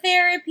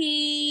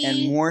cryotherapy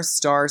and more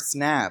star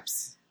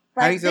snaps.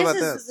 But how do you feel about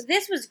this?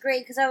 This was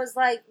great because I was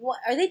like, "What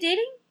are they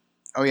dating?"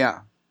 Oh yeah.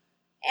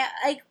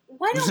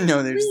 Why don't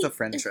no, they're just a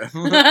friend trip.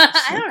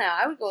 I don't know.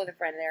 I would go with a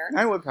friend there.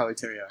 I would probably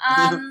too.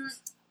 Yeah.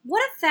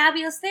 What a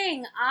fabulous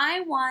thing! I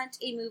want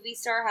a movie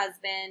star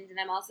husband, and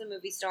I'm also a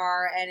movie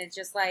star, and it's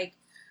just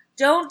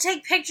don't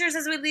take pictures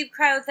as we leave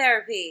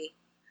cryotherapy.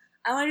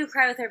 I want to do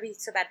cryotherapy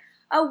so bad.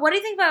 Oh, what do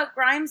you think about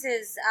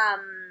Grimes's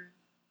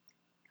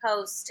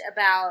post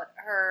about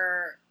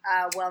her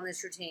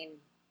wellness routine?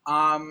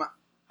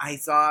 I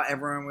saw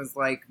everyone was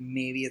like,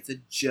 maybe it's a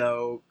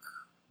joke,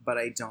 but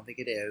I don't think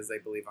it is. I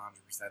believe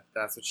 100%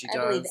 that's what she does.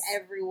 I believe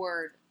every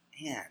word.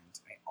 And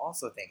I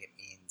also think it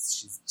means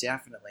she's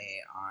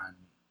definitely on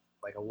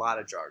like a lot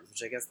of drugs,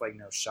 which I guess like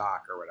no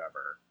shock or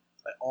whatever.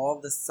 But all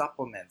the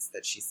supplements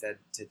that she said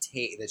to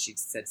take, that she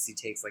said she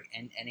takes like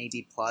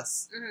NAD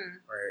plus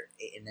or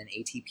and then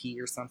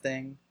ATP or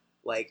something.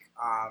 Like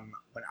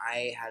when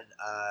I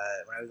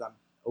was on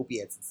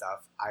opiates and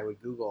stuff, I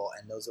would Google,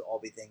 and those would all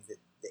be things that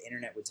the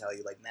internet would tell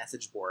you, like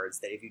message boards,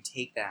 that if you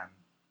take them,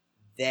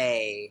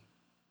 they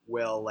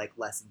will like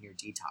lessen your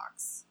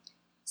detox.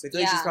 So I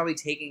feel like she's probably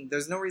taking.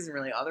 There's no reason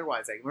really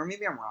otherwise. Like, or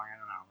maybe I'm wrong. I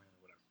don't know.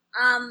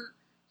 Whatever.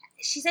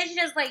 She said she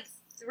does like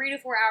 3 to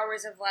 4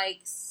 hours of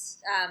like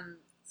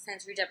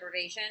sensory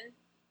deprivation.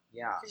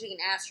 Yeah. So she can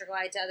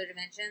astroglide to other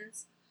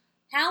dimensions.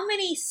 How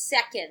many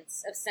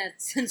seconds of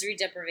sensory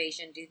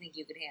deprivation do you think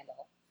you could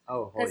handle?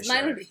 Oh, because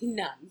mine would be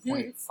none. 0.5. Yeah, I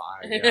don't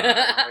think I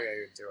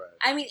could do it.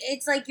 I mean,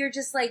 it's like you're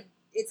just like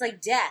it's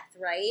like death,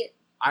 right?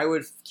 I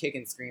would kick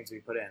and scream to be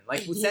put in.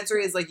 Like with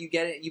sensory is like you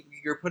get it,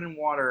 you're put in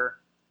water,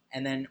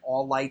 and then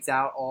all lights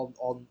out,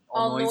 all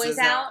noises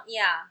out.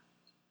 Yeah.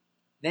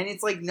 Then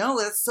it's like, no,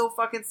 that's so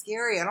fucking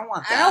scary. I don't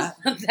want that.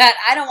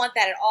 I don't want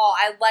that at all.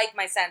 I like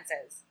my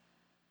senses.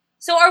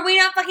 So are we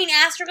not fucking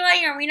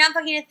astrogliding? Are we not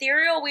fucking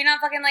ethereal? Are we not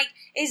fucking like,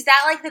 is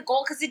that like the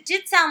goal? Because it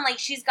did sound like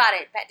she's got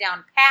it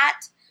down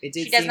pat. It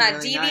did. She does not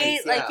really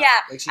deviate. Nice, Like,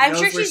 yeah. Like she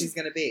knows where she's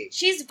going to be.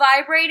 She's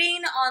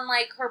vibrating on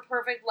like her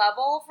perfect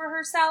level for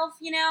herself,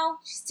 you know?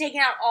 She's taking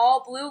out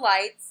all blue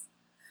lights.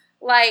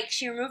 Like,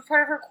 she removed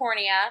part of her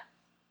cornea.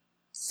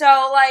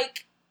 So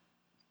like,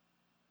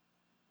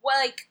 well,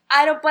 like,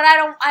 I don't want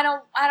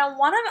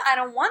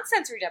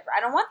sensory deprivation.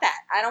 I don't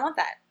want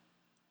that.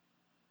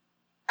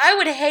 I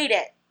would hate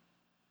it.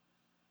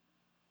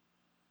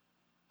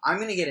 I'm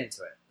going to get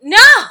into it. No!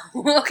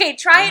 Okay,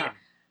 try it.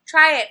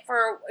 Try it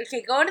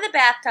go into the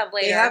bathtub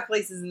later. They have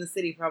places in the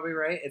city, probably,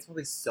 right? It's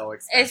probably so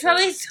expensive.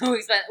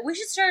 We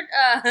should start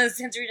a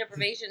sensory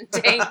deprivation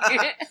tank.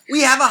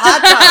 We have a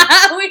hot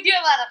tub. We do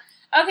have a hot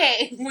tub.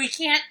 Okay, we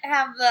can't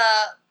have the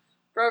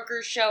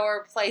broker show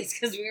our place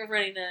because we're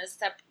running a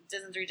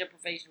sensory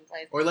deprivation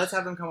place. Or let's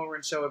have them come over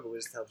and show it, but we'll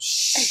just tell them,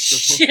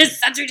 shh.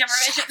 Sensory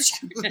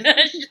deprivation. And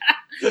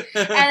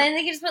then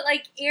they can just put,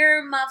 like,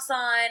 ear muffs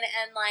on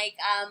and, like,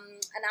 an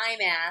eye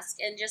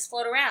mask and just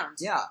float around.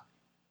 Yeah.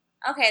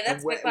 Okay,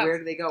 that's big. Where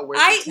do they go?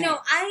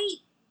 I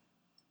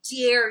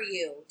dare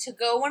you to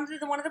go one of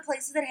the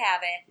places that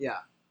have it. Yeah.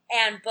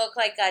 And book,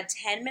 like, a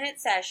 10-minute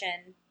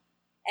session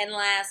and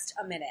last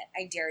a minute.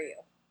 I dare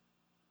you.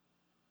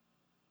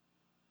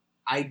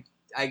 I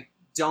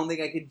don't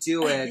think I could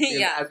do it.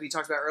 Yeah. As we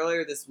talked about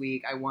earlier this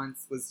week, I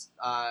once was,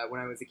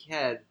 when I was a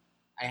kid,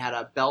 I had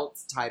a belt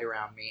tied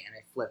around me, and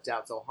I flipped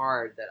out so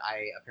hard that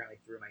I apparently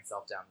threw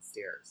myself down the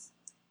stairs.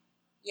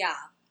 Yeah.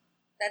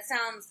 That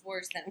sounds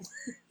worse than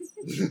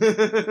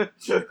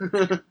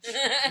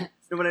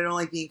No, but I don't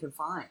like being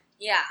confined.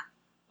 Yeah.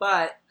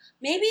 But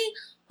maybe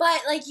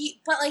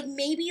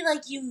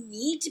you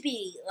need to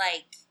be,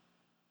 like,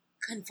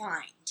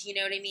 confined. You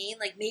know what I mean?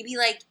 Like, maybe,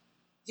 like,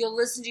 you'll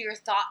listen to your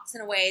thoughts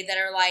in a way that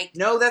are like...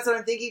 No, that's what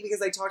I'm thinking,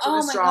 because I talked to an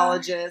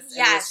astrologist,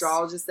 and the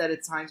astrologist said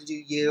it's time to do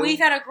you. We've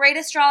had a great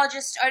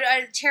astrologist,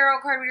 a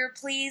tarot card reader.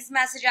 Please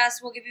message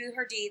us. We'll give you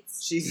her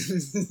deets. She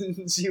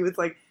was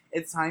like,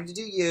 it's time to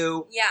do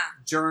you. Yeah.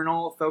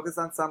 Journal, focus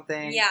on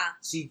something. Yeah.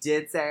 She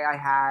did say I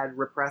had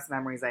repressed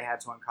memories I had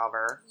to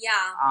uncover.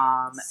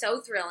 Yeah. So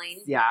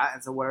thrilling. Yeah,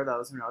 and so what are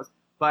those? Who knows?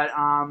 But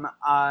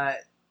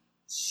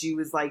she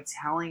was like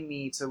telling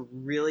me to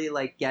really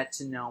like get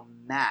to know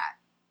Matt.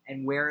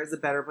 And where is a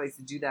better place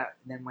to do that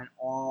than when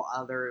all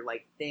other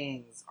like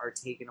things are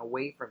taken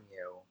away from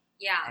you?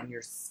 Yeah. And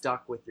you're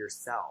stuck with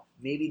yourself.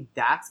 Maybe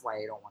that's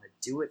why I don't want to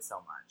do it so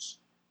much.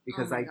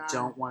 Because I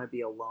don't want to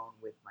be alone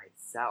with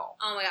myself.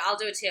 Oh my god, I'll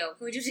do it too.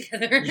 Can we do it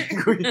together?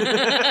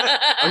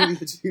 I'm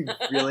going to be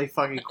really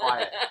fucking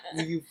quiet.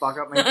 If you fuck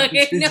up my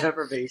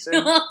deprivation.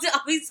 No, I'll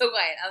be so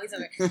quiet.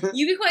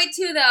 You be quiet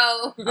too,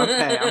 though.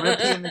 Okay, I'm going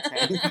to pee in the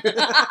tank.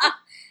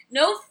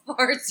 No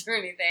farts or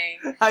anything.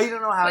 I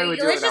don't know how I would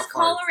do it. Let's just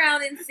call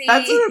around and see.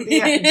 That's what it would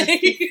be. I'd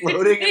just be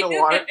floating in the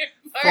water,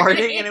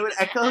 farting, and it would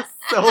echo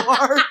so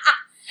hard.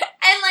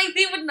 And, like,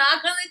 they would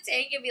knock on the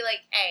tank and be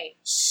like, hey,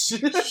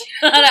 shut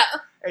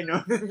up. I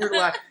know, you're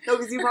laughing. No,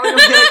 because you probably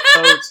don't get a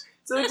coach.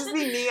 So it would just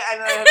be me, and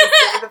then I have to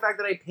sit with the fact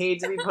that I paid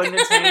to be put in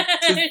a tank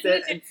to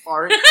sit and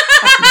fart, and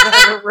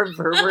have it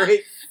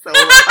reverberate so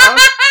loud.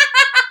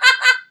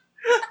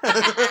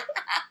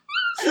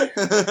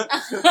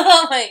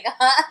 Oh my god.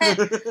 Well,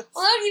 that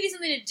would give you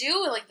something to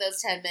do with, like, those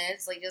 10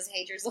 minutes. Like, just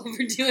hate yourself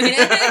for doing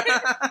it.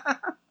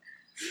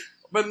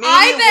 But maybe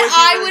I bet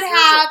I would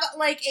have,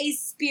 like, a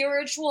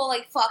spiritual,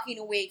 like, fucking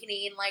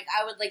awakening. Like,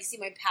 I would, like, see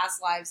my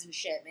past lives and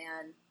shit,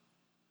 man.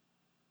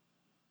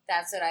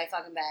 That's what I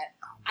fucking bet.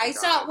 Oh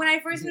saw when I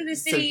first moved to the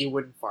city. So you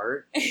wouldn't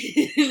fart? No,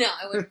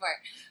 I wouldn't fart.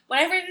 When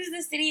I first moved to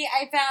the city,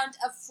 I found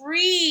a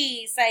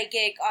free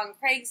psychic on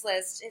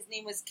Craigslist. His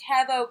name was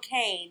Kev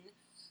O'Kane,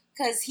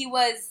 because he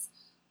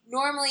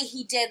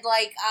did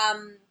like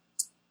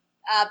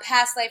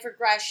past life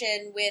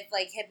regression with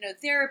like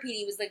hypnotherapy. And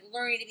he was like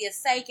learning to be a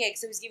psychic,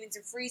 so he was giving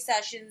some free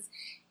sessions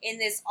in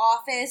this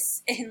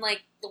office in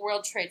like the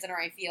World Trade Center.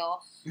 I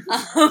feel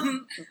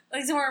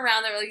like somewhere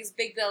around there, like this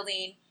big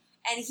building.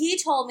 And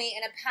he told me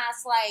in a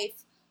past life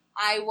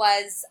I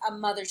was a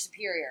mother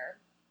superior.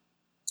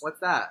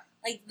 What's that?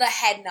 Like the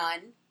head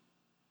nun.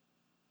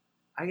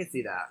 I can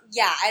see that.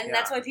 Yeah, and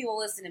that's why people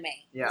listen to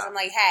me. Yeah. Because I'm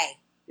like, hey.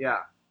 Yeah.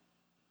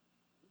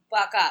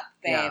 Buck up,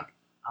 babe. Yeah.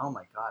 Oh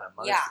my god, a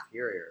mother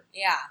superior.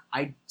 Yeah.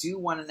 I do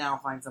want to now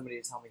find somebody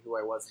to tell me who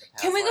I was in the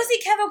past. Can we go see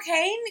Kev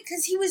O'Kane?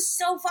 Because he was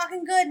so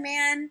fucking good,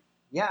 man.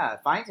 Yeah,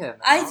 find him.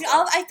 I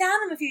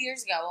found him a few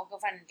years ago. We'll go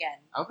find him again.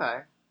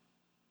 Okay.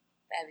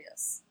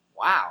 Fabulous.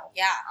 Wow.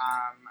 Yeah.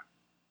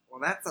 Well,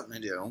 that's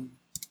something to do.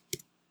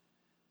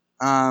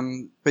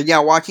 But yeah,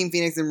 Joaquin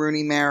Phoenix and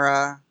Rooney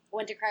Mara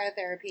went to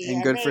cryotherapy,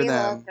 and good for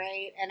them. Look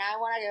great, and I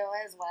want to go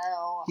as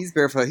well. He's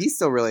barefoot. He's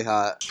still really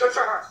hot. Good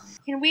for her.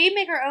 Can we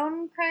make our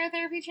own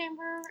cryotherapy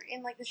chamber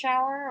in like the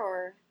shower,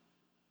 or?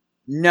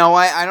 No,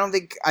 I don't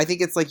think. I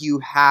think it's like you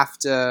have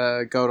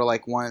to go to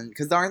like one,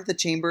 because aren't the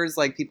chambers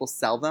like people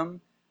sell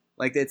them?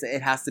 Like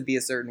it has to be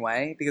a certain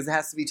way, because it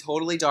has to be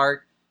totally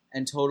dark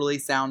and totally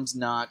sound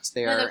not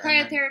there. No, the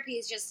cryotherapy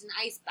is just an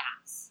ice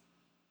bath.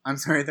 I'm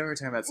sorry, I thought we were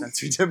talking about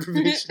sensory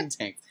deprivation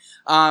tanks.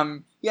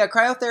 Yeah,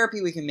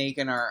 cryotherapy we can make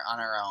on our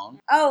own.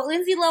 Oh,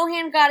 Lindsay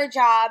Lohan got a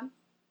job.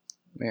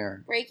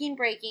 Where? Breaking.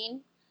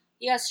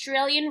 The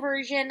Australian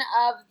version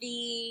of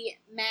the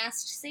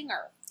Masked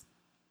Singer.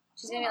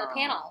 She's going to be on the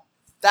panel.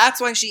 That's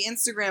why she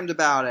Instagrammed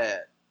about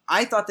it.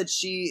 I thought that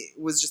she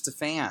was just a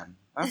fan.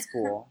 That's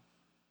cool.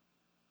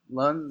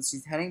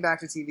 She's heading back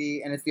to TV,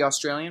 and it's the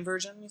Australian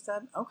version, you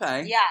said?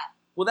 Okay. Yeah.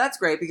 Well, that's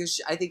great,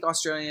 because I think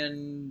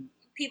Australian...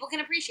 people can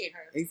appreciate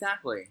her.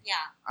 Exactly.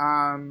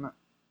 Yeah.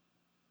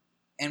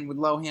 And with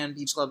Lohan,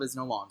 Beach Club is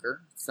no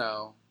longer,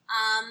 so...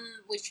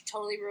 Which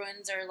totally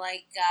ruins our,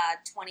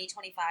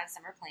 2025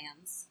 summer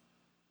plans.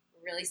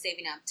 We're really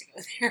saving up to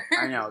go there.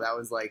 I know, that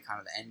was, kind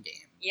of the end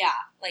game. Yeah,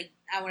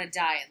 I want to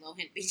die at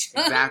Lohan Beach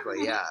Club.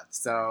 Exactly, yeah.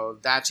 So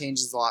that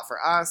changes a lot for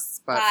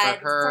us, but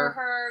for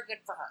her... Good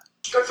for her.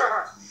 Good for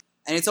her.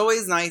 And it's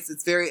always nice.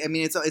 It's very... I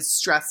mean, it's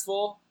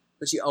stressful,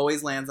 but she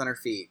always lands on her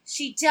feet.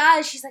 She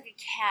does. She's like a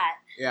cat.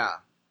 Yeah.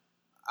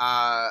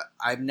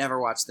 I've never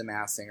watched The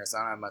Masked Singer, so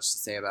I don't have much to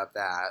say about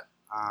that.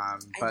 I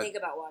think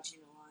about watching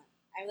a lot.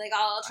 I'm like,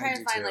 I'll try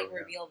and find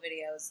reveal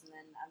videos, and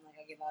then I'm like,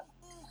 I give up.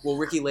 Well,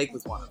 Ricky Lake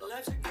was one of them.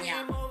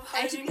 Yeah. I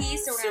have to pee,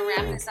 so we're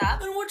gonna wrap this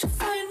up. And what you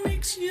find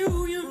makes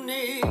you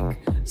unique.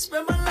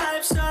 Spent my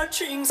life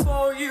searching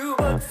for you,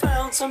 but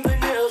found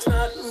something else.